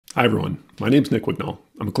Hi, everyone. My name's Nick Wignall.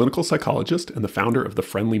 I'm a clinical psychologist and the founder of The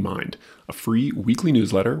Friendly Mind, a free weekly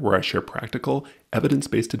newsletter where I share practical,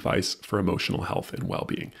 evidence-based advice for emotional health and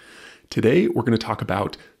well-being. Today, we're going to talk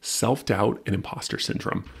about self-doubt and imposter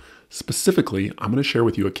syndrome. Specifically, I'm going to share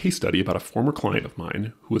with you a case study about a former client of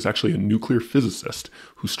mine who was actually a nuclear physicist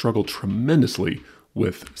who struggled tremendously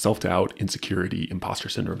with self-doubt, insecurity, imposter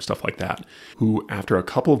syndrome, stuff like that, who after a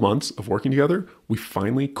couple of months of working together, we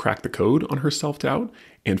finally cracked the code on her self-doubt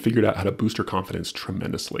and figured out how to boost her confidence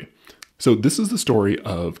tremendously. So this is the story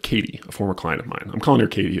of Katie, a former client of mine. I'm calling her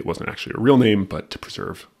Katie. It wasn't actually her real name, but to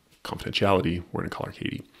preserve confidentiality, we're going to call her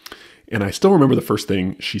Katie. And I still remember the first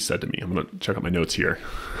thing she said to me. I'm going to check out my notes here.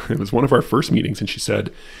 It was one of our first meetings, and she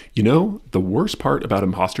said, the worst part about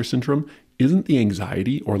imposter syndrome isn't the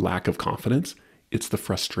anxiety or lack of confidence. It's the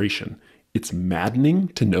frustration. It's maddening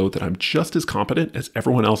to know that I'm just as competent as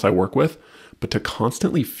everyone else I work with, but to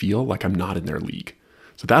constantly feel like I'm not in their league.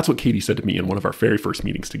 So that's what Katie said to me in one of our very first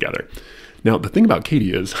meetings together. Now, the thing about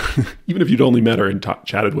Katie is, even if you'd only met her and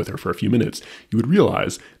chatted with her for a few minutes, you would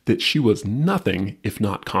realize that she was nothing if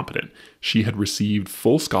not competent. She had received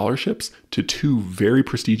full scholarships to two very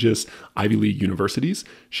prestigious Ivy League universities.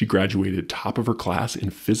 She graduated top of her class in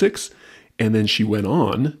physics. And then she went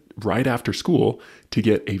on right after school to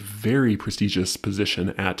get a very prestigious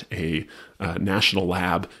position at a national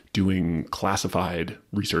lab doing classified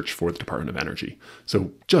research for the Department of Energy.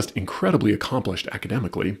 So just incredibly accomplished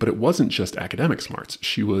academically, but it wasn't just academic smarts.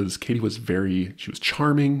 Katie was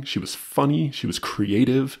charming, she was funny, she was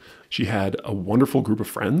creative. She had a wonderful group of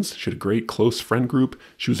friends. She had a great close friend group.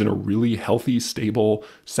 She was in a really healthy, stable,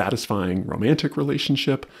 satisfying romantic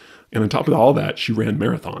relationship. And on top of all that, she ran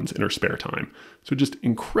marathons in her spare time. So just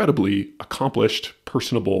incredibly accomplished,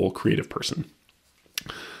 personable, creative person.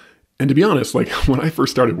 And to be honest, when I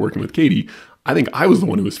first started working with Katie, I think I was the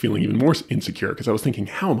one who was feeling even more insecure because I was thinking,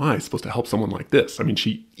 how am I supposed to help someone like this? I mean,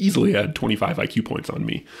 she easily had 25 IQ points on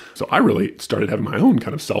me. So I really started having my own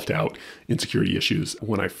kind of self-doubt, insecurity issues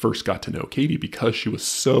when I first got to know Katie because she was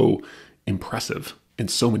so impressive in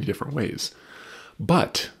so many different ways.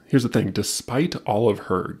 But here's the thing, despite all of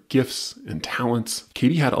her gifts and talents,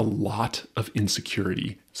 Katie had a lot of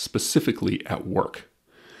insecurity, specifically at work.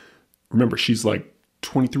 Remember, she's like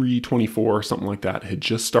 23, 24, something like that, had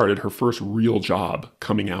just started her first real job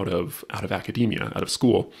coming out of academia, out of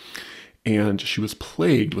school. And she was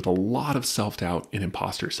plagued with a lot of self-doubt and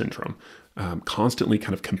imposter syndrome, constantly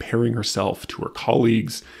kind of comparing herself to her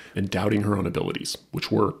colleagues and doubting her own abilities,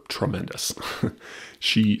 which were tremendous.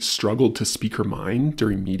 She struggled to speak her mind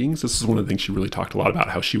during meetings. This is one of the things she really talked a lot about,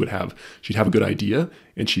 how she'd have a good idea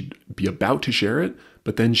and she'd be about to share it,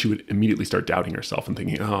 but then she would immediately start doubting herself and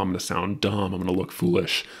thinking, I'm going to sound dumb, I'm going to look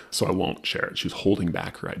foolish, so I won't share it. She was holding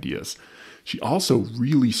back her ideas. She also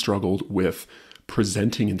really struggled with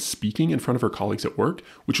presenting and speaking in front of her colleagues at work,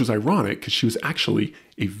 which was ironic because she was actually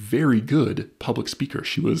a very good public speaker.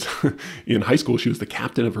 She was, in high school, she was the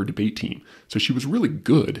captain of her debate team. So she was really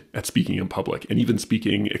good at speaking in public and even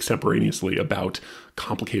speaking extemporaneously about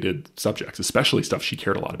complicated subjects, especially stuff she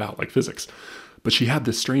cared a lot about, like physics. But she had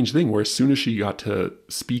this strange thing where as soon as she got to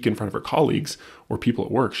speak in front of her colleagues or people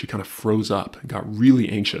at work, she kind of froze up and got really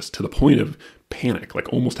anxious to the point of panic,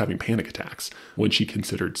 like almost having panic attacks when she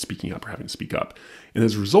considered speaking up or having to speak up. And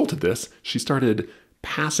as a result of this, she started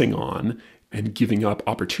passing on and giving up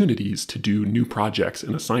opportunities to do new projects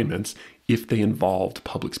and assignments if they involved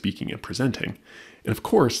public speaking and presenting. And of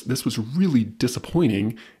course, this was really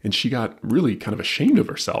disappointing, and she got really kind of ashamed of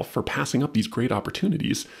herself for passing up these great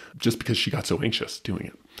opportunities just because she got so anxious doing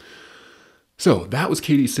it. So that was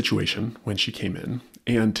Katie's situation when she came in.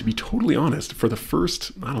 And to be totally honest, for the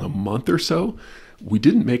first, month or so, we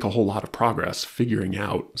didn't make a whole lot of progress figuring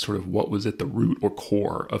out sort of what was at the root or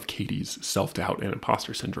core of Katie's self-doubt and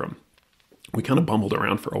imposter syndrome. We kind of bumbled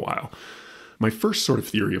around for a while. My first sort of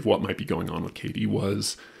theory of what might be going on with Katie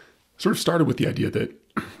was sort of started with the idea that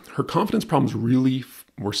her confidence problems really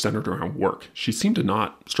were centered around work. She seemed to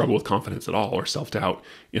not struggle with confidence at all or self-doubt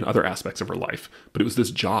in other aspects of her life, but it was this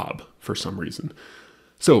job for some reason.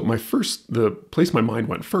 So the place my mind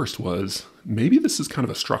went first was maybe this is kind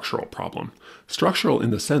of a structural problem. Structural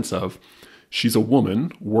in the sense of she's a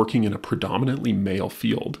woman working in a predominantly male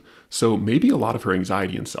field. So maybe a lot of her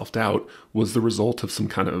anxiety and self-doubt was the result of some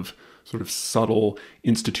kind of sort of subtle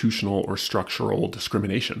institutional or structural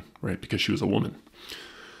discrimination, right? Because she was a woman.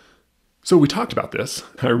 So we talked about this.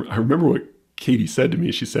 I remember what Katie said to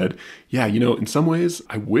me. She said, in some ways,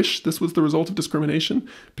 I wish this was the result of discrimination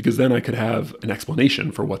because then I could have an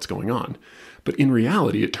explanation for what's going on. But in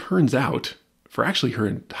reality, it turns out for actually her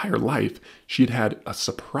entire life, she had had a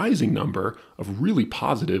surprising number of really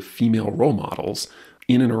positive female role models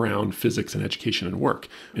in and around physics and education and work.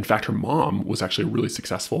 In fact, her mom was actually a really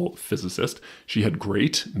successful physicist. She had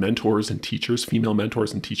great mentors and teachers, female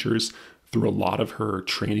mentors and teachers, through a lot of her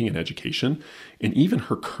training and education. And even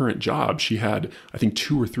her current job, she had, I think,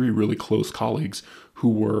 2 or 3 really close colleagues who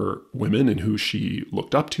were women and who she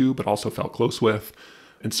looked up to, but also felt close with.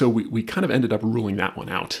 And so we kind of ended up ruling that one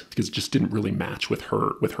out because it just didn't really match with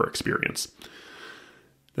her experience.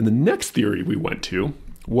 And the next theory we went to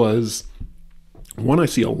was one I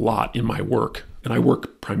see a lot in my work. And I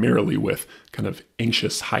work primarily with kind of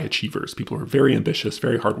anxious high achievers, people who are very ambitious,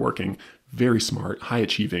 very hardworking, very smart, high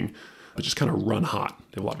achieving, but just kind of run hot.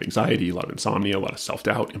 They have a lot of anxiety, a lot of insomnia, a lot of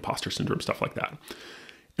self-doubt, imposter syndrome, stuff like that.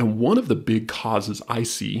 And one of the big causes I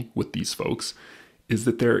see with these folks is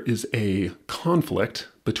that there is a conflict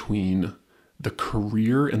between the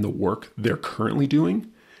career and the work they're currently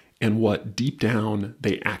doing and what deep down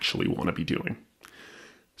they actually want to be doing.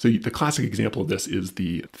 So the classic example of this is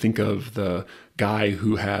think of the guy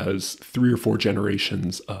who has 3 or 4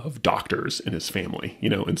 generations of doctors in his family,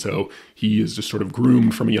 and so he is just sort of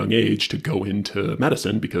groomed from a young age to go into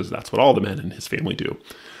medicine because that's what all the men in his family do.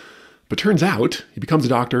 But turns out he becomes a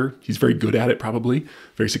doctor. He's very good at it, probably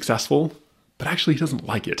very successful, but actually he doesn't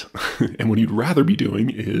like it. And what he'd rather be doing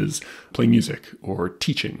is playing music or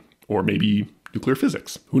teaching or maybe nuclear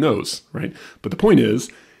physics. Who knows, right? But the point is,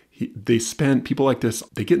 people like this,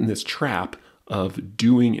 they get in this trap of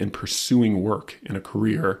doing and pursuing work in a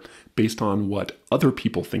career based on what other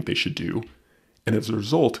people think they should do. And as a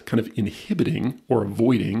result, kind of inhibiting or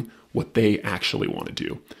avoiding what they actually want to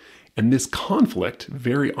do. And this conflict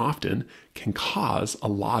very often can cause a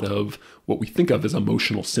lot of what we think of as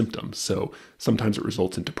emotional symptoms. So sometimes it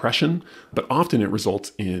results in depression, but often it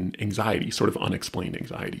results in anxiety, sort of unexplained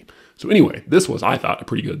anxiety. So anyway, this was, I thought, a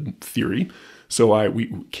pretty good theory. So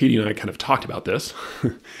Katie and I kind of talked about this,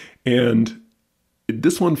 and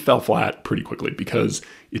this one fell flat pretty quickly because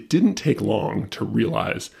it didn't take long to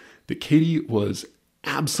realize that Katie was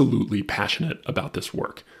absolutely passionate about this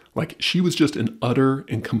work. Like, she was just an utter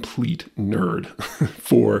and complete nerd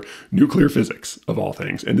for nuclear physics, of all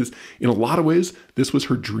things. And this, in a lot of ways, this was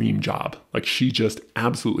her dream job. Like, she just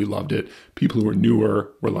absolutely loved it. People who knew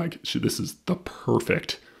her were like, this is the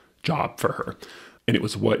perfect job for her. And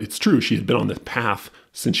it's true, she had been on this path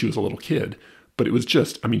since she was a little kid, but it was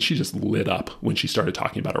just, she just lit up when she started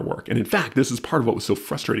talking about her work. And in fact, this is part of what was so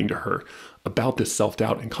frustrating to her about this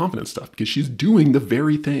self-doubt and confidence stuff, because she's doing the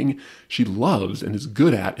very thing she loves and is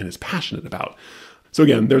good at and is passionate about. So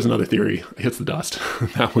again, there's another theory, hits the dust.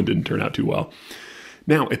 That one didn't turn out too well.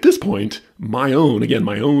 Now, at this point, my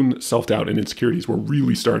own self-doubt and insecurities were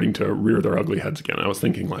really starting to rear their ugly heads again. I was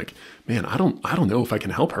thinking like, man, I don't know if I can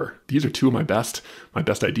help her. These are 2 of my best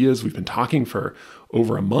ideas. We've been talking for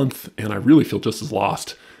over a month, and I really feel just as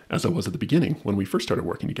lost as I was at the beginning when we first started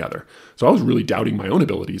working together. So I was really doubting my own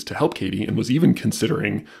abilities to help Katie and was even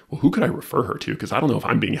considering, well, who could I refer her to? Because I don't know if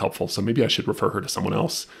I'm being helpful, so maybe I should refer her to someone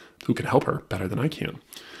else who can help her better than I can.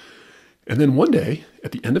 And then one day,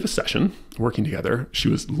 at the end of a session, working together, she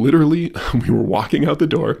was literally, we were walking out the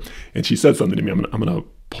door, and she said something to me. I'm going to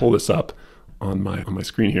pull this up on my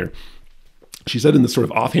screen here. She said in this sort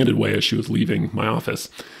of offhanded way as she was leaving my office,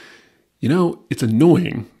 it's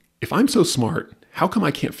annoying. If I'm so smart, how come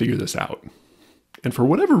I can't figure this out? And for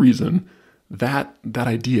whatever reason, that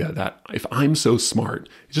idea that if I'm so smart,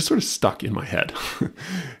 it just sort of stuck in my head.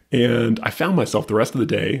 And I found myself the rest of the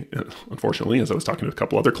day, unfortunately, as I was talking to a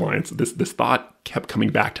couple other clients, this thought kept coming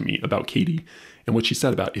back to me about Katie and what she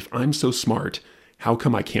said about, if I'm so smart, how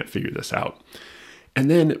come I can't figure this out?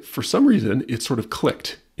 And then for some reason, it sort of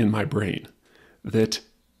clicked in my brain that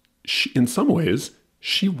in some ways,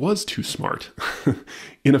 she was too smart.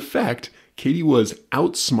 In effect, Katie was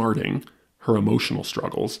outsmarting her emotional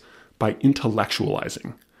struggles by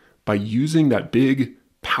intellectualizing, by using that big,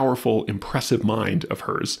 powerful, impressive mind of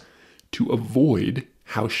hers to avoid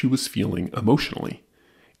how she was feeling emotionally.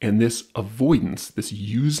 And this avoidance, this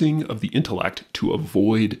using of the intellect to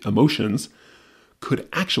avoid emotions, could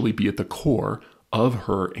actually be at the core of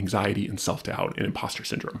her anxiety and self-doubt and imposter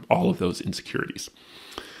syndrome, all of those insecurities.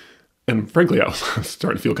 And frankly, I was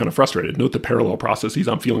starting to feel kind of frustrated. Note the parallel processes.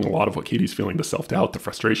 I'm feeling a lot of what Katie's feeling, the self-doubt, the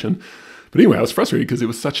frustration. But anyway, I was frustrated because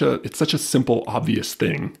it's such a simple, obvious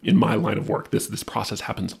thing in my line of work. This process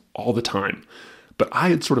happens all the time. But I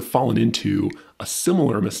had sort of fallen into a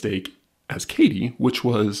similar mistake as Katie, which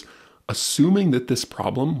was assuming that this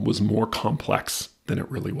problem was more complex than it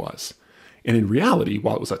really was. And in reality,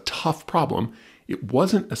 while it was a tough problem, it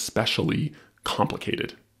wasn't especially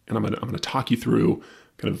complicated. And I'm going to talk you through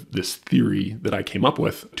kind of this theory that I came up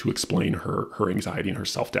with to explain her anxiety and her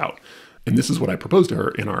self-doubt. And this is what I proposed to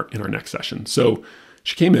her in our next session. So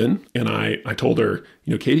She came in and I told her,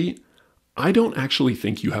 Katie, I don't actually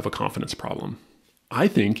think you have a confidence problem. I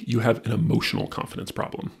think you have an emotional confidence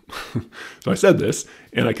problem. So I said this,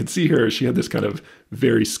 and I could see her. She had this kind of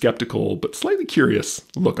very skeptical but slightly curious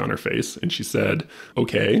look on her face. And she said,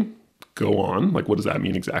 okay, go on. Like, what does that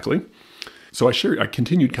mean exactly? So I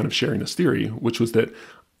continued kind of sharing this theory, which was that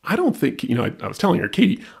I don't think, I was telling her,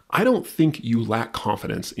 Katie, I don't think you lack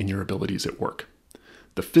confidence in your abilities at work.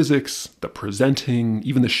 The physics, the presenting,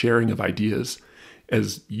 even the sharing of ideas,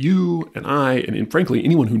 as you and I, and frankly,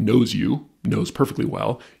 anyone who knows you knows perfectly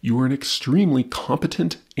well, you are an extremely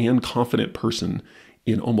competent and confident person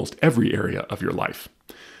in almost every area of your life.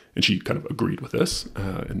 And she kind of agreed with this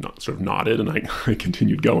and sort of nodded, and I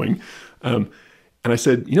continued going. And I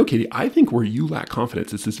said, Katie, I think where you lack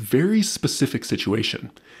confidence is this very specific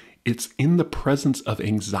situation. It's in the presence of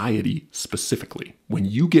anxiety specifically. When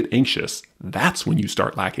you get anxious, that's when you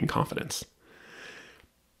start lacking confidence.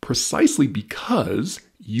 Precisely because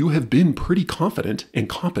you have been pretty confident and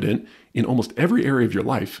competent in almost every area of your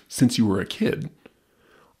life since you were a kid.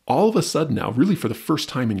 All of a sudden now, really for the first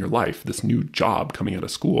time in your life, this new job coming out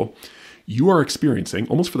of school, you are experiencing,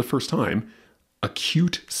 almost for the first time,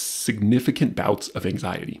 acute, significant bouts of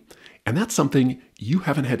anxiety. And that's something you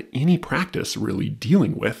haven't had any practice really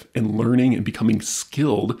dealing with and learning and becoming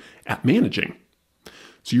skilled at managing.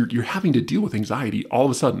 So you're having to deal with anxiety all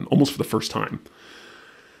of a sudden, almost for the first time.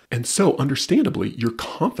 And so understandably, your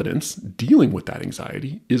confidence dealing with that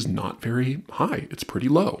anxiety is not very high. It's pretty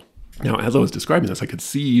low. Now, as I was describing this, I could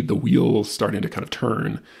see the wheels starting to kind of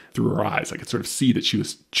turn through her eyes. I could sort of see that she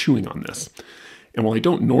was chewing on this. And while I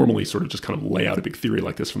don't normally sort of just kind of lay out a big theory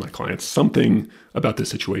like this for my clients, something about this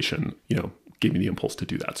situation, gave me the impulse to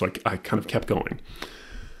do that. So I kind of kept going.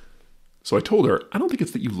 So I told her, I don't think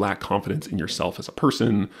it's that you lack confidence in yourself as a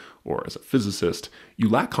person or as a physicist. You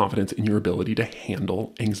lack confidence in your ability to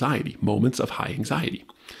handle anxiety, moments of high anxiety.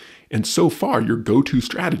 And so far, your go-to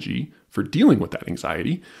strategy for dealing with that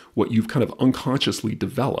anxiety, what you've kind of unconsciously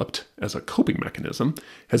developed as a coping mechanism,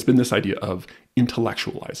 has been this idea of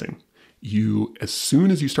intellectualizing. As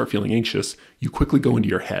soon as you start feeling anxious, you quickly go into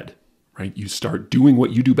your head, right? You start doing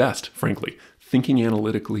what you do best, frankly, thinking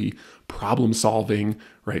analytically, problem solving,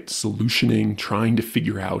 right? Solutioning, trying to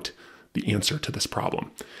figure out the answer to this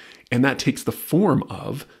problem. And that takes the form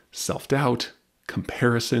of self-doubt,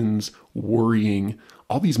 comparisons, worrying,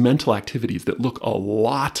 all these mental activities that look a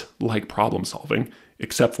lot like problem solving,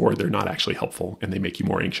 except for they're not actually helpful and they make you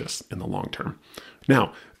more anxious in the long term.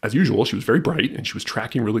 Now, as usual, she was very bright and she was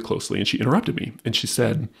tracking really closely, and she interrupted me and she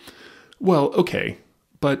said, well, okay,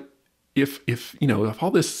 but if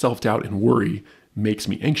all this self-doubt and worry makes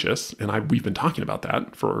me anxious, and we've been talking about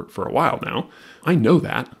that for a while now, I know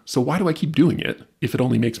that, so why do I keep doing it if it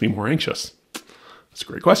only makes me more anxious? That's a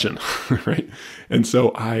great question, right? And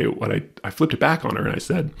so I flipped it back on her and I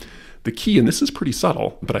said, the key, and this is pretty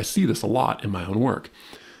subtle, but I see this a lot in my own work,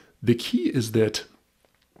 the key is that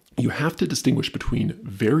you have to distinguish between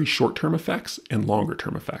very short-term effects and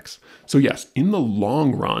longer-term effects. So yes, in the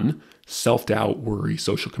long run, self-doubt, worry,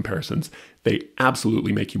 social comparisons, they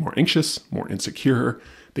absolutely make you more anxious, more insecure.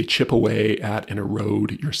 They chip away at and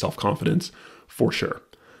erode your self-confidence for sure.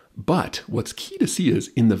 But what's key to see is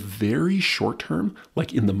in the very short term,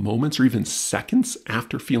 like in the moments or even seconds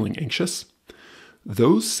after feeling anxious,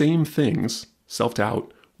 those same things,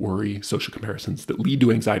 self-doubt, worry, social comparisons that lead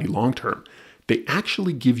to anxiety long-term, they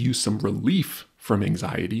actually give you some relief from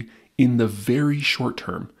anxiety in the very short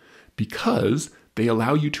term because they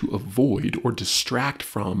allow you to avoid or distract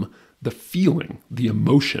from the feeling, the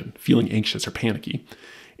emotion, feeling anxious or panicky,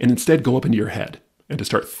 and instead go up into your head and to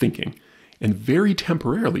start thinking. And very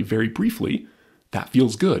temporarily, very briefly, that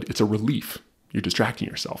feels good. It's a relief. You're distracting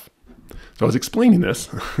yourself. So I was explaining this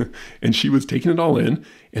and she was taking it all in.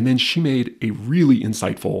 And then she made a really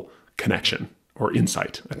insightful connection or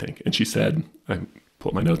insight, I think. And she said, I pull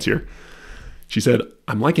up my notes here. She said,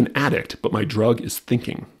 I'm like an addict, but my drug is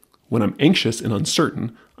thinking. When I'm anxious and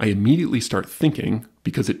uncertain, I immediately start thinking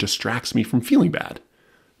because it distracts me from feeling bad.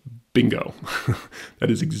 Bingo. That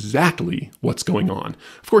is exactly what's going on.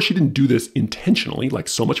 Of course, she didn't do this intentionally, like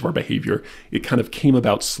so much of our behavior. It kind of came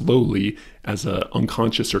about slowly as an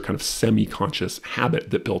unconscious or kind of semi-conscious habit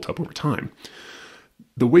that built up over time.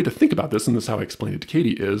 The way to think about this, and this is how I explained it to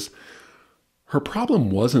Katie, is her problem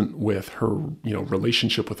wasn't with her,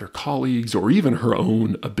 relationship with her colleagues or even her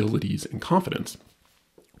own abilities and confidence.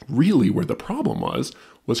 Really, where the problem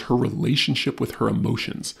was her relationship with her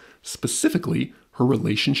emotions, specifically her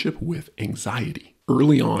relationship with anxiety.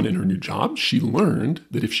 Early on in her new job, she learned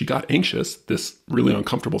that if she got anxious, this really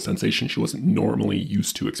uncomfortable sensation she wasn't normally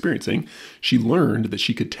used to experiencing, she learned that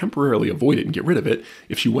she could temporarily avoid it and get rid of it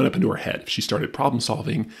if she went up into her head, if she started problem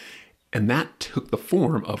solving. And that took the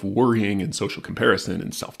form of worrying and social comparison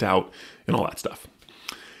and self-doubt and all that stuff.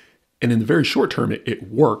 And in the very short term, it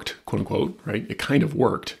worked, quote unquote, right? It kind of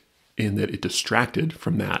worked in that it distracted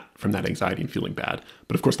from that anxiety and feeling bad.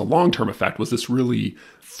 But of course, the long-term effect was this really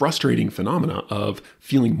frustrating phenomena of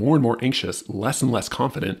feeling more and more anxious, less and less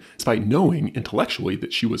confident, despite knowing intellectually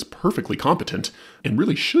that she was perfectly competent and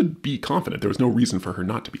really should be confident. There was no reason for her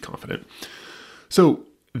not to be confident. So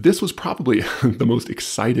this was probably the most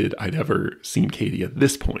excited I'd ever seen Katie at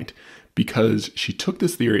this point, because she took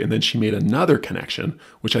this theory and then she made another connection,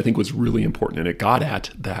 which I think was really important. And it got at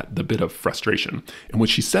the bit of frustration. And what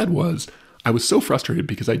she said was, I was so frustrated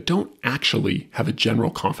because I don't actually have a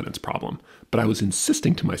general confidence problem, but I was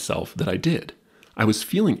insisting to myself that I did. I was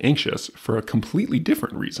feeling anxious for a completely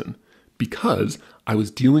different reason, because I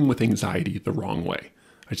was dealing with anxiety the wrong way.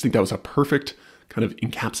 I just think that was a perfect kind of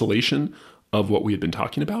encapsulation of what we had been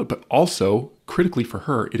talking about, but also critically for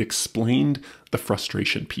her, it explained the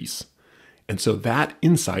frustration piece. And so that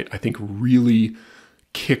insight, I think, really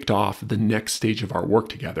kicked off the next stage of our work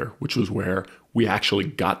together, which was where we actually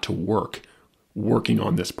got to working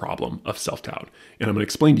on this problem of self-doubt. And I'm going to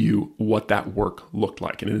explain to you what that work looked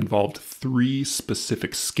like. And it involved 3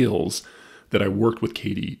 specific skills that I worked with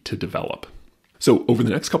Katie to develop. So over the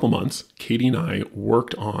next couple months, Katie and I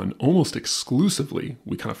worked on almost exclusively,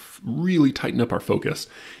 we kind of really tightened up our focus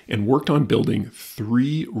and worked on building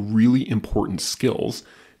 3 really important skills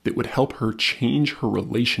that would help her change her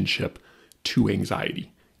relationship to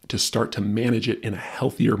anxiety, to start to manage it in a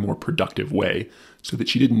healthier, more productive way so that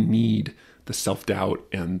she didn't need the self-doubt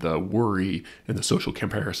and the worry and the social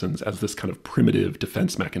comparisons as this kind of primitive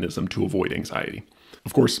defense mechanism to avoid anxiety.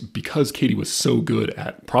 Of course, because Katie was so good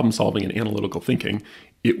at problem solving and analytical thinking,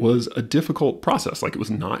 it was a difficult process. Like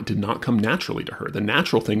it did not come naturally to her. The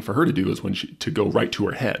natural thing for her to do is to go right to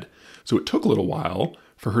her head. So it took a little while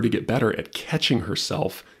for her to get better at catching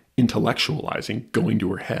herself intellectualizing, going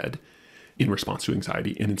to her head in response to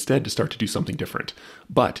anxiety, and instead to start to do something different.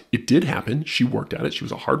 But it did happen. She worked at it. She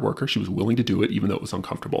was a hard worker. She was willing to do it, even though it was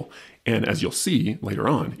uncomfortable. And as you'll see later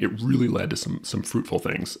on, it really led to some fruitful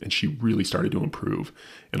things, and she really started to improve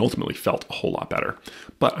and ultimately felt a whole lot better.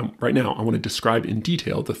 But right now, I want to describe in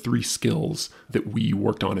detail the 3 skills that we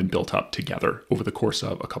worked on and built up together over the course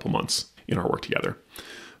of a couple months in our work together.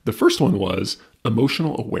 The first one was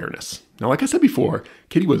emotional awareness. Now, like I said before,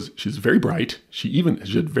 she's very bright. She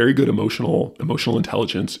had very good emotional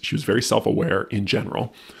intelligence. She was very self-aware in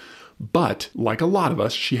general. But like a lot of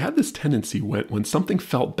us, she had this tendency when something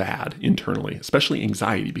felt bad internally, especially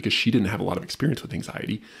anxiety, because she didn't have a lot of experience with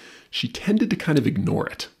anxiety, she tended to kind of ignore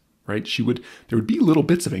it, right? There would be little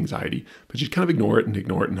bits of anxiety, but she'd kind of ignore it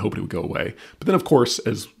and hope it would go away. But then, of course,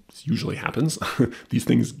 as usually happens, these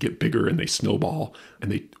things get bigger and they snowball,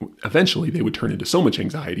 and eventually they would turn into so much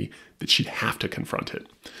anxiety that she'd have to confront it.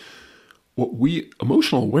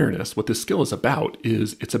 Emotional awareness, what this skill is about,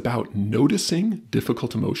 it's about noticing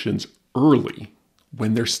difficult emotions early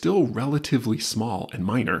when they're still relatively small and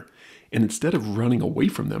minor, and instead of running away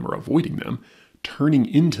from them or avoiding them, turning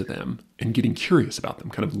into them and getting curious about them,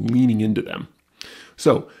 kind of leaning into them.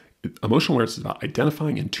 So emotional awareness is about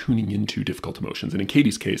identifying and tuning into difficult emotions. And in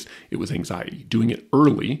Katie's case, it was anxiety, doing it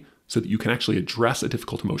early so that you can actually address a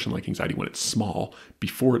difficult emotion like anxiety when it's small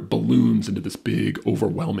before it balloons into this big,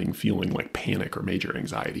 overwhelming feeling like panic or major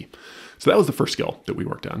anxiety. So that was the first skill that we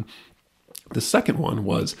worked on. The second one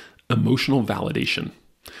was emotional validation.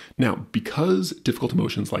 Now, because difficult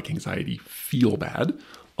emotions like anxiety feel bad,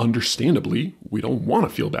 understandably, we don't want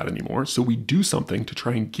to feel bad anymore. So we do something to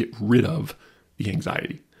try and get rid of the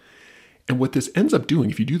anxiety. And what this ends up doing,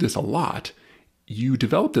 if you do this a lot, you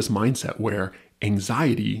develop this mindset where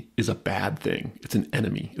anxiety is a bad thing. It's an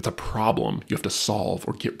enemy. It's a problem you have to solve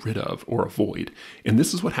or get rid of or avoid. And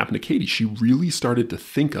this is what happened to Katie. She really started to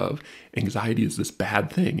think of anxiety as this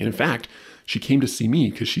bad thing. And in fact, she came to see me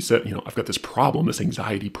because she said, I've got this problem, this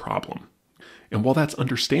anxiety problem. And while that's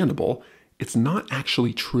understandable, it's not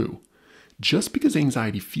actually true. Just because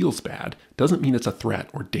anxiety feels bad doesn't mean it's a threat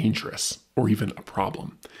or dangerous or even a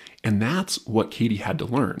problem. And that's what Katie had to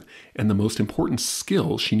learn. And the most important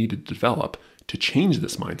skill she needed to develop to change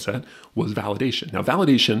this mindset was validation. Now,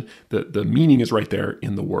 validation, the meaning is right there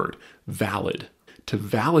in the word, valid. To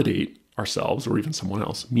validate ourselves or even someone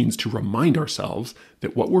else means to remind ourselves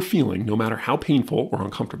that what we're feeling, no matter how painful or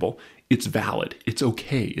uncomfortable, it's valid, it's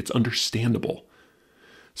okay, it's understandable.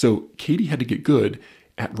 So Katie had to get good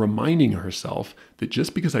at reminding herself that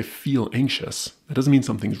just because I feel anxious, that doesn't mean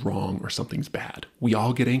something's wrong or something's bad. We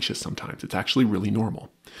all get anxious sometimes. It's actually really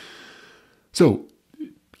normal. So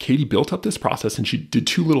Katie built up this process, and she did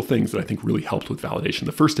two little things that I think really helped with validation.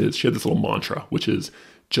 The first is she had this little mantra, which is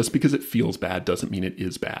just because it feels bad doesn't mean it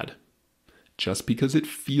is bad. Just because it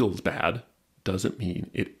feels bad doesn't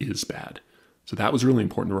mean it is bad. So that was really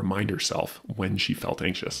important to remind herself when she felt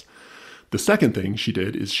anxious. The second thing she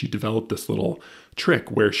did is she developed this little trick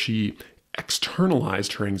where she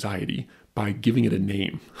externalized her anxiety by giving it a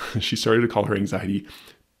name. She started to call her anxiety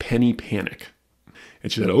penny panic.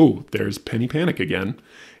 And she said, oh, there's penny panic again.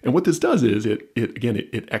 And what this does is it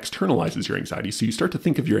externalizes your anxiety. So you start to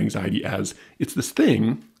think of your anxiety as it's this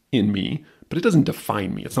thing in me, but it doesn't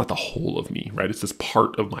define me. It's not the whole of me, right? It's this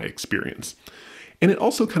part of my experience. And it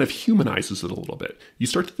also kind of humanizes it a little bit. You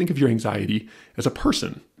start to think of your anxiety as a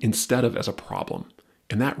person instead of as a problem.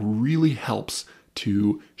 And that really helps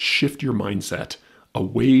to shift your mindset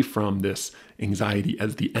away from this anxiety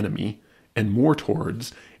as the enemy and more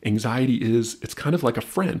towards anxiety it's kind of like a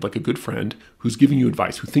friend, like a good friend who's giving you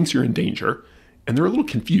advice, who thinks you're in danger. And they're a little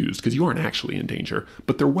confused because you aren't actually in danger,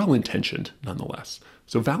 but they're well-intentioned nonetheless.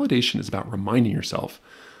 So validation is about reminding yourself,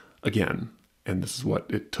 again, and this is what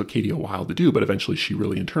it took Katie a while to do, but eventually she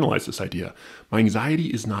really internalized this idea. My anxiety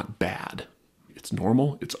is not bad. It's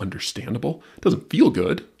normal. It's understandable. It doesn't feel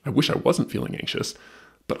good. I wish I wasn't feeling anxious,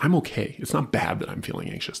 but I'm okay. It's not bad that I'm feeling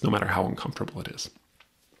anxious, no matter how uncomfortable it is.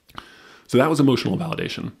 So that was emotional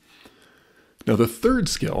validation. Now, the third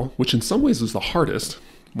skill, which in some ways was the hardest,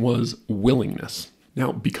 was willingness.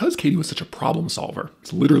 Now, because Katie was such a problem solver,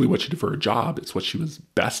 it's literally what she did for her job. It's what she was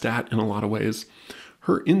best at in a lot of ways.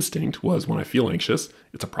 Her instinct was, when I feel anxious,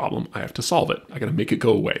 it's a problem, I have to solve it. I got to make it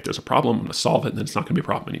go away. If there's a problem, I'm going to solve it, and then it's not going to be a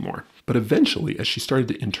problem anymore. But eventually, as she started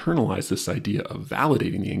to internalize this idea of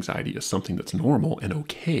validating the anxiety as something that's normal and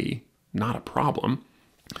okay, not a problem,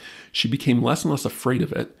 she became less and less afraid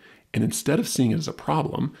of it. And instead of seeing it as a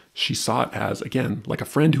problem, she saw it as, again, like a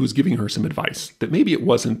friend who was giving her some advice that maybe it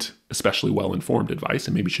wasn't especially well-informed advice,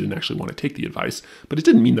 and maybe she didn't actually want to take the advice, but it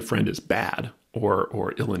didn't mean the friend is bad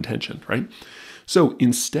or ill-intentioned, right? So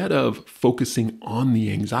instead of focusing on the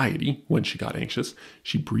anxiety when she got anxious,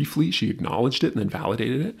 she acknowledged it and then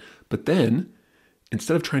validated it. But then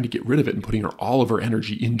instead of trying to get rid of it and putting all of her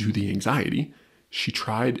energy into the anxiety,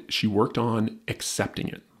 she worked on accepting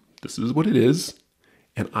it. This is what it is.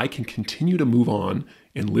 And I can continue to move on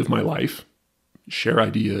and live my life, share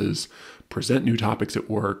ideas, present new topics at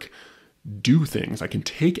work, do things. I can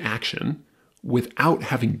take action without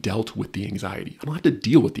having dealt with the anxiety. I don't have to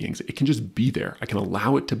deal with the anxiety. It can just be there. I can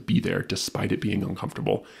allow it to be there despite it being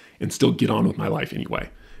uncomfortable and still get on with my life anyway.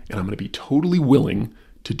 And I'm going to be totally willing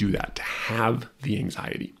to do that, to have the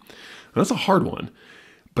anxiety. Now, that's a hard one,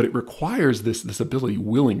 but it requires this ability,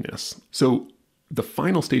 willingness. So the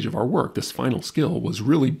final stage of our work, this final skill, was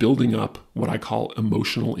really building up what I call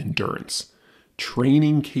emotional endurance,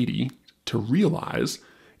 training Katie to realize,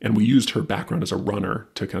 and we used her background as a runner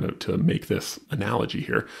to make this analogy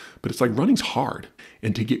here, but it's like running's hard.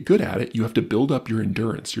 And to get good at it, you have to build up your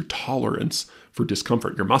endurance, your tolerance for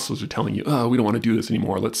discomfort. Your muscles are telling you, oh, we don't want to do this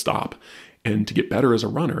anymore, let's stop. And to get better as a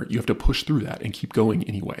runner, you have to push through that and keep going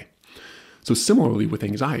anyway. So similarly with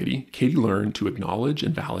anxiety, Katie learned to acknowledge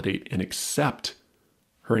and validate and accept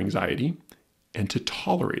her anxiety and to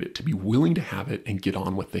tolerate it, to be willing to have it and get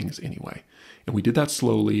on with things anyway. And we did that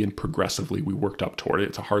slowly and progressively. We worked up toward it.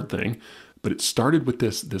 It's a hard thing, but it started with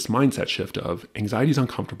this mindset shift of anxiety is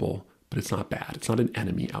uncomfortable, but it's not bad. It's not an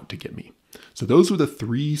enemy out to get me. So those were the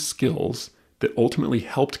three skills that ultimately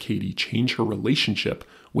helped Katie change her relationship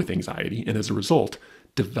with anxiety and as a result,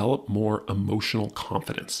 develop more emotional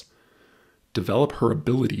confidence, develop her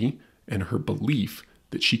ability and her belief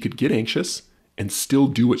that she could get anxious and still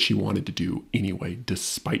do what she wanted to do anyway,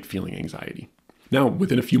 despite feeling anxiety. Now,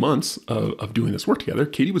 within a few months of doing this work together,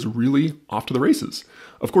 Katie was really off to the races.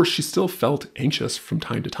 Of course, she still felt anxious from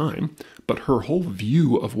time to time, but her whole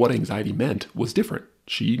view of what anxiety meant was different.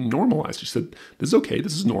 She normalized. She said, this is okay.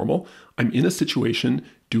 This is normal. I'm in a situation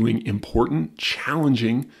doing important,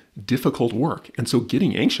 challenging, difficult work. And so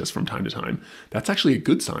getting anxious from time to time, that's actually a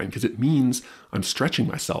good sign because it means I'm stretching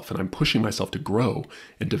myself and I'm pushing myself to grow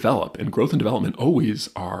and develop. And growth and development always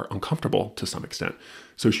are uncomfortable to some extent.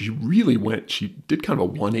 So she did kind of a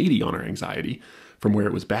 180 on her anxiety from where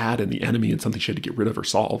it was bad and the enemy and something she had to get rid of or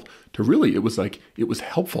solve to really, it was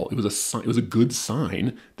helpful. It was a good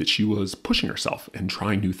sign that she was pushing herself and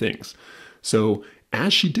trying new things. So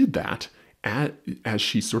as she did that, as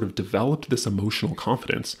she sort of developed this emotional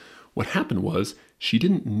confidence, what happened was she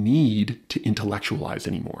didn't need to intellectualize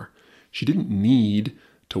anymore. She didn't need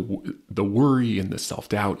the worry and the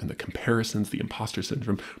self-doubt and the comparisons, the imposter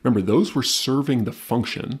syndrome. Remember, those were serving the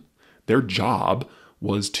function. Their job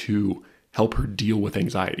was to help her deal with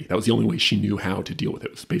anxiety. That was the only way she knew how to deal with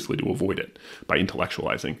it, was basically to avoid it by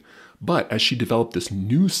intellectualizing. But as she developed this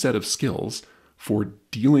new set of skills for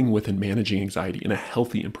dealing with and managing anxiety in a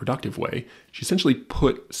healthy and productive way, she essentially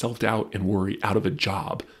put self-doubt and worry out of a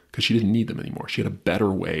job because she didn't need them anymore. She had a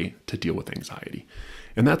better way to deal with anxiety.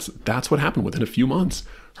 And that's what happened within a few months.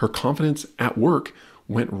 Her confidence at work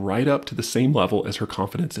went right up to the same level as her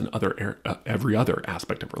confidence in every other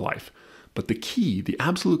aspect of her life. But the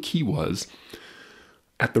absolute key was,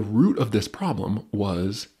 at the root of this problem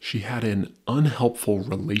was she had an unhelpful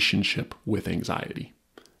relationship with anxiety.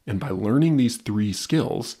 And by learning these three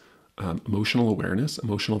skills, emotional awareness,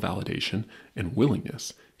 emotional validation, and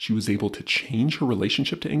willingness, she was able to change her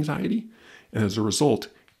relationship to anxiety, and as a result,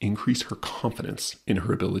 increase her confidence in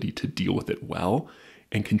her ability to deal with it well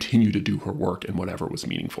and continue to do her work in whatever was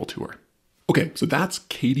meaningful to her. Okay, so that's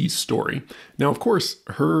Katie's story. Now, of course,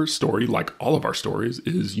 her story, like all of our stories,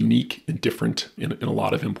 is unique and different in a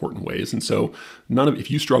lot of important ways. And so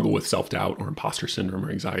if you struggle with self-doubt or imposter syndrome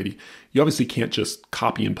or anxiety, you obviously can't just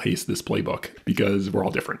copy and paste this playbook because we're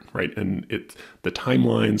all different, right? And the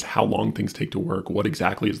timelines, how long things take to work, what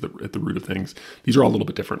exactly is at the root of things, these are all a little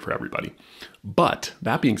bit different for everybody. But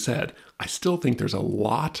that being said, I still think there's a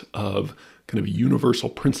lot of kind of universal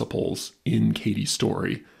principles in Katie's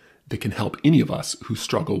story that can help any of us who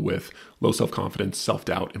struggle with low self-confidence,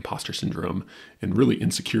 self-doubt, imposter syndrome, and really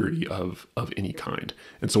insecurity of any kind.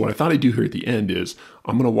 And so what I thought I'd do here at the end is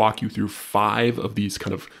I'm going to walk you through 5 of these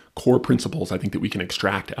kind of core principles I think that we can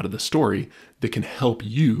extract out of the story that can help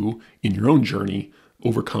you in your own journey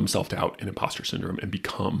overcome self-doubt and imposter syndrome and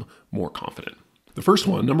become more confident. The first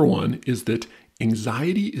one, number 1, is that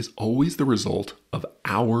anxiety is always the result of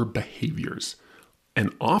our behaviors,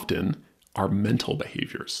 and often our mental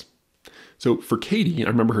behaviors. So for Katie, I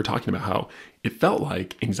remember her talking about how it felt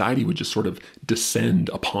like anxiety would just sort of descend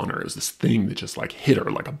upon her as this thing that just like hit her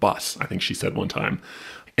like a bus, I think she said one time.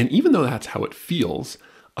 And even though that's how it feels,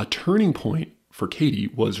 a turning point for Katie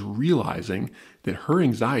was realizing that her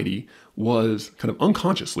anxiety was kind of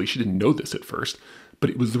unconsciously, she didn't know this at first, but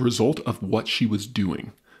it was the result of what she was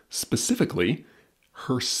doing. Specifically,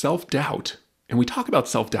 her self-doubt. And we talk about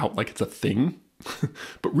self-doubt like it's a thing,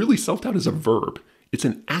 but really self-doubt is a verb. It's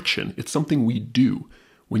an action. It's something we do.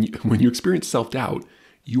 When you experience self-doubt,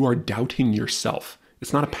 you are doubting yourself.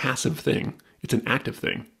 It's not a passive thing. It's an active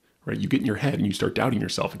thing, right? You get in your head and you start doubting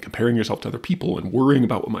yourself and comparing yourself to other people and worrying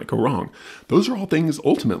about what might go wrong. Those are all things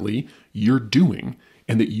ultimately you're doing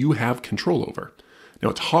and that you have control over.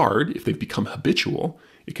 Now, it's hard if they've become habitual.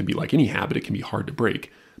 It can be like any habit. It can be hard to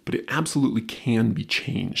break, but it absolutely can be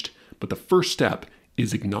changed. But the first step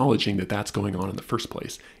is acknowledging that that's going on in the first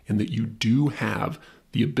place and that you do have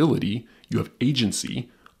the ability, you have agency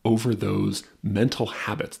over those mental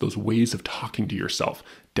habits, those ways of talking to yourself,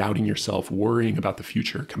 doubting yourself, worrying about the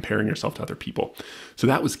future, comparing yourself to other people. So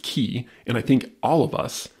that was key. And I think all of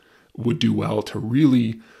us would do well to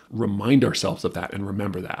really remind ourselves of that and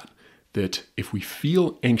remember that if we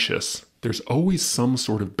feel anxious, there's always some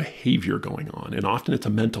sort of behavior going on. And often it's a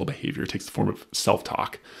mental behavior. It takes the form of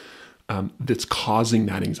self-talk. That's causing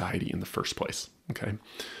that anxiety in the first place, okay?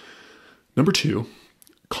 Number 2,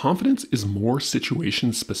 confidence is more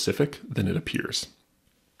situation specific than it appears.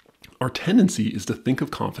 Our tendency is to think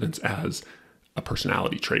of confidence as a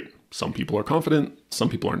personality trait. Some people are confident, some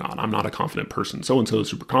people are not. I'm not a confident person. So-and-so is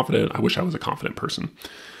super confident. I wish I was a confident person.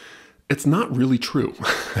 It's not really true,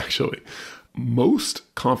 actually.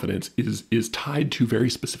 Most confidence is tied to very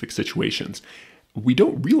specific situations. We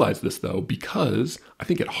don't realize this though, because I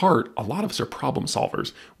think at heart, a lot of us are problem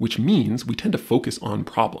solvers, which means we tend to focus on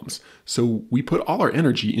problems. So we put all our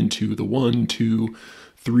energy into the 1, 2,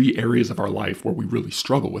 3 areas of our life where we really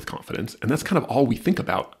struggle with confidence. And that's kind of all we think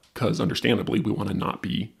about because understandably, we want to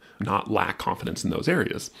not lack confidence in those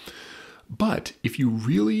areas. But if you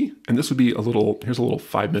really, and this would be here's a little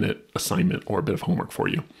 5-minute assignment or a bit of homework for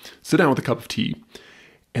you. Sit down with a cup of tea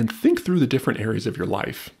and think through the different areas of your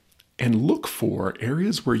life. And look for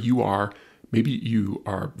areas where maybe you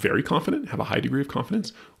are very confident, have a high degree of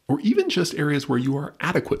confidence, or even just areas where you are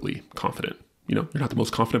adequately confident. You're not the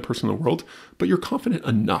most confident person in the world, but you're confident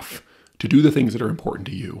enough to do the things that are important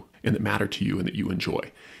to you and that matter to you and that you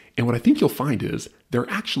enjoy. And what I think you'll find is there are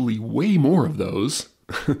actually way more of those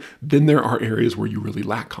than there are areas where you really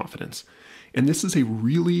lack confidence. And this is a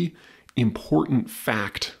really important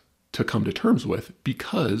fact to come to terms with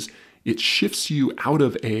because it shifts you out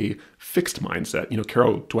of a fixed mindset.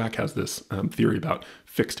 Carol Dweck has this theory about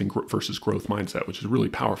fixed versus growth mindset, which is really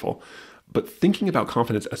powerful. But thinking about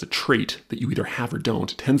confidence as a trait that you either have or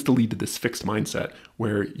don't tends to lead to this fixed mindset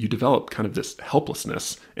where you develop kind of this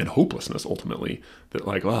helplessness and hopelessness ultimately that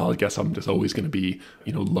like, well, I guess I'm just always going to be,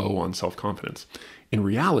 low on self-confidence. In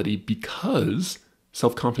reality, because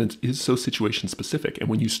self-confidence is so situation specific, and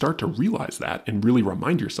when you start to realize that and really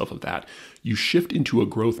remind yourself of that, you shift into a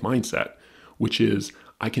growth mindset, which is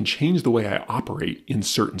I can change the way I operate in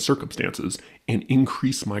certain circumstances and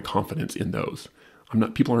increase my confidence in those.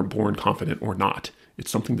 People aren't born confident or not. It's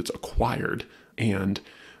something that's acquired. And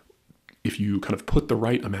if you kind of put the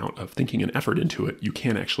right amount of thinking and effort into it, you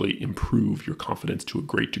can actually improve your confidence to a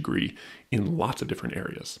great degree in lots of different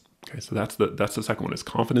areas. Okay, so that's the second one, is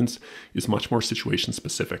confidence is much more situation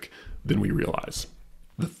specific than we realize.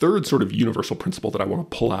 The third sort of universal principle that I want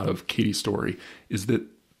to pull out of Katie's story is that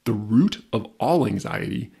the root of all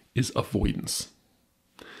anxiety is avoidance.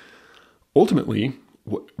 Ultimately,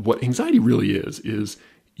 what anxiety really is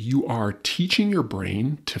you are teaching your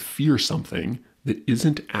brain to fear something that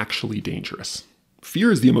isn't actually dangerous.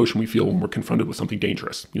 Fear is the emotion we feel when we're confronted with something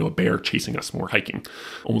dangerous. A bear chasing us when we're hiking,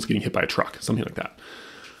 almost getting hit by a truck, something like that.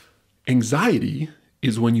 Anxiety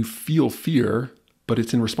is when you feel fear, but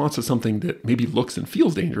it's in response to something that maybe looks and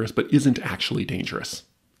feels dangerous, but isn't actually dangerous.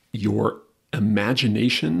 Your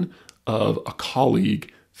imagination of a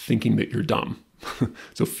colleague thinking that you're dumb.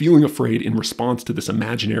 So feeling afraid in response to this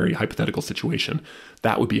imaginary hypothetical situation,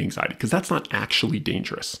 that would be anxiety, because that's not actually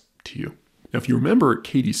dangerous to you. Now, if you remember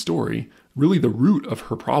Katie's story, really the root of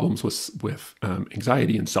her problems with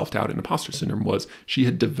anxiety and self-doubt and imposter syndrome was she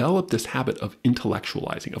had developed this habit of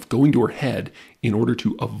intellectualizing, of going to her head in order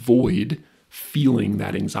to avoid feeling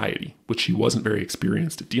that anxiety, which she wasn't very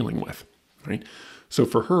experienced at dealing with, right? So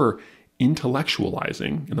for her,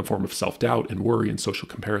 intellectualizing in the form of self-doubt and worry and social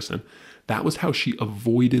comparison, that was how she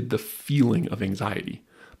avoided the feeling of anxiety.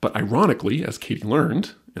 But ironically, as Katie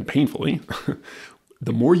learned, and painfully,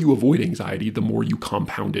 the more you avoid anxiety, the more you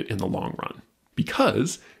compound it in the long run.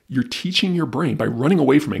 Because you're teaching your brain, by running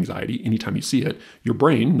away from anxiety anytime you see it, your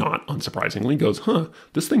brain, not unsurprisingly, goes,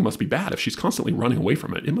 this thing must be bad. If she's constantly running away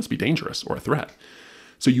from it, it must be dangerous or a threat.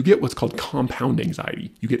 So you get what's called compound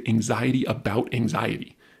anxiety. You get anxiety about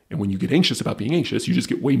anxiety. And when you get anxious about being anxious, you just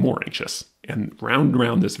get way more anxious. And round and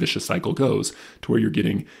round this vicious cycle goes to where you're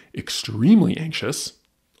getting extremely anxious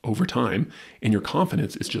over time, and your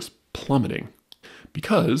confidence is just plummeting.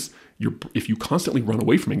 Because if you constantly run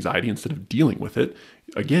away from anxiety instead of dealing with it,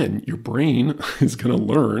 again, your brain is going to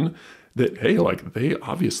learn that, hey, they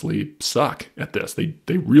obviously suck at this. They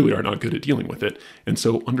really are not good at dealing with it. And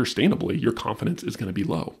so understandably, your confidence is going to be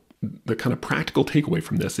low. The kind of practical takeaway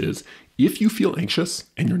from this is if you feel anxious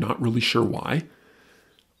and you're not really sure why,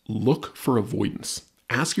 look for avoidance.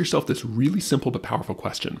 Ask yourself this really simple but powerful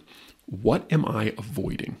question. What am I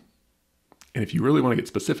avoiding? And if you really want to get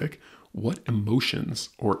specific, what emotions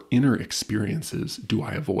or inner experiences do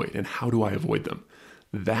I avoid and how do I avoid them?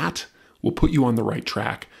 That will put you on the right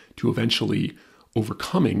track to eventually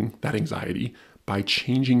overcoming that anxiety by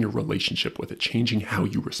changing your relationship with it, changing how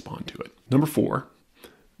you respond to it. Number 4,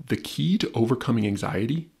 the key to overcoming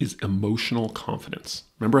anxiety is emotional confidence.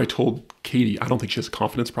 Remember I told Katie, I don't think she has a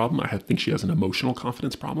confidence problem. I think she has an emotional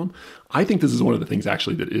confidence problem. I think this is one of the things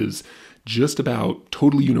actually that is just about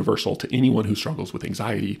totally universal to anyone who struggles with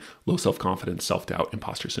anxiety, low self-confidence, self-doubt,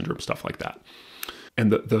 imposter syndrome, stuff like that.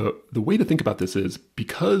 And the way to think about this is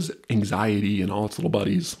because anxiety and all its little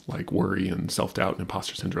buddies like worry and self-doubt and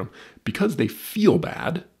imposter syndrome, because they feel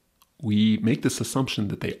bad, we make this assumption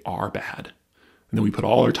that they are bad. And then we put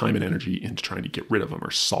all our time and energy into trying to get rid of them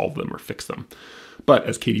or solve them or fix them. But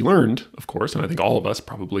as Katie learned, of course, and I think all of us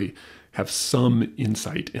probably have some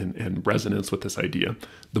insight and resonance with this idea,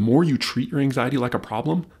 the more you treat your anxiety like a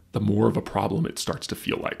problem, the more of a problem it starts to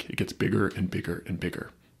feel like. It gets bigger and bigger and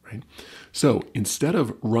bigger, right? So instead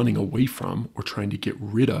of running away from or trying to get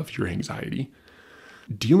rid of your anxiety,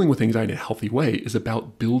 dealing with anxiety in a healthy way is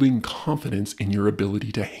about building confidence in your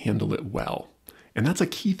ability to handle it well. And that's a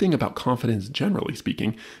key thing about confidence, generally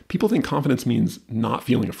speaking. People think confidence means not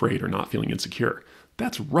feeling afraid or not feeling insecure.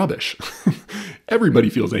 That's rubbish. Everybody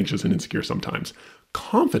feels anxious and insecure sometimes.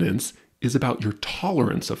 Confidence is about your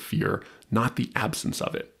tolerance of fear, not the absence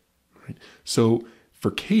of it. Right? So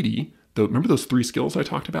for Katie, remember those 3 skills I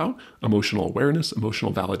talked about? Emotional awareness,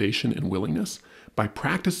 emotional validation, and willingness? By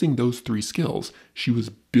practicing those 3 skills, she was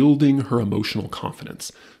building her emotional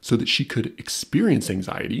confidence so that she could experience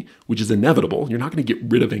anxiety, which is inevitable. You're not going to get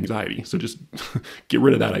rid of anxiety. So just get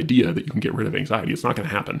rid of that idea that you can get rid of anxiety. It's not going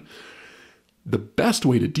to happen. The best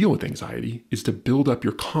way to deal with anxiety is to build up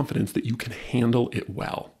your confidence that you can handle it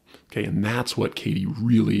well. Okay, and that's what Katie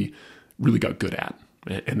really, really got good at.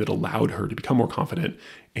 And it allowed her to become more confident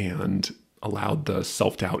and allowed the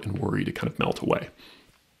self-doubt and worry to kind of melt away.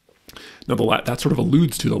 Now, that sort of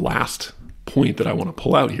alludes to the last point that I want to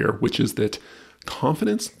pull out here, which is that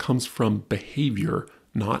confidence comes from behavior,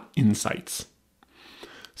 not insights.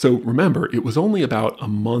 So remember, it was only about a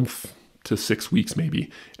month to 6 weeks maybe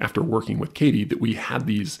after working with Katie that we had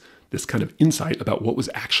this kind of insight about what was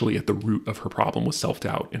actually at the root of her problem with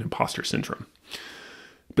self-doubt and imposter syndrome.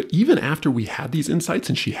 But even after we had these insights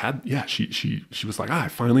and she was like, I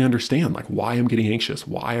finally understand like why I'm getting anxious,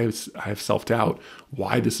 why I have self-doubt,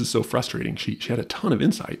 why this is so frustrating. She had a ton of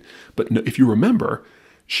insight. But if you remember,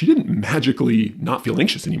 she didn't magically not feel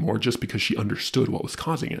anxious anymore just because she understood what was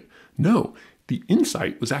causing it. No, the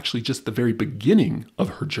insight was actually just the very beginning of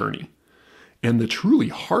her journey. And the truly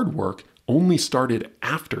hard work only started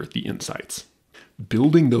after the insights.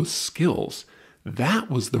 Building those skills, that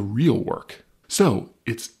was the real work. So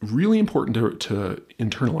it's really important to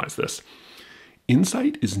internalize this.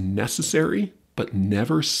 Insight is necessary, but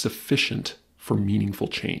never sufficient for meaningful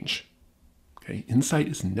change. Okay? Insight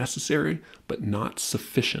is necessary, but not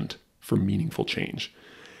sufficient for meaningful change.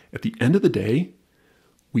 At the end of the day,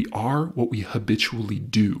 we are what we habitually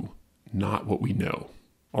do, not what we know.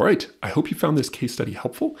 All right, I hope you found this case study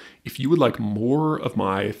helpful. If you would like more of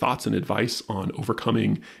my thoughts and advice on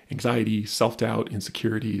overcoming anxiety, self-doubt,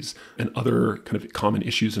 insecurities, and other kind of common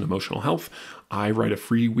issues in emotional health, I write a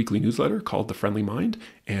free weekly newsletter called The Friendly Mind,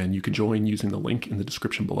 and you can join using the link in the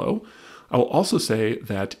description below. I will also say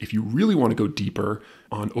that if you really want to go deeper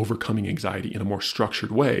on overcoming anxiety in a more structured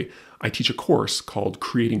way, I teach a course called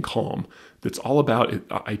Creating Calm that's all about it.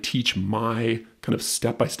 I teach my kind of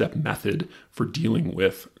step-by-step method for dealing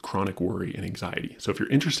with chronic worry and anxiety. So if you're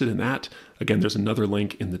interested in that, again, there's another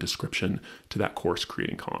link in the description to that course,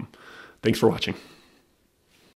 Creating Calm. Thanks for watching.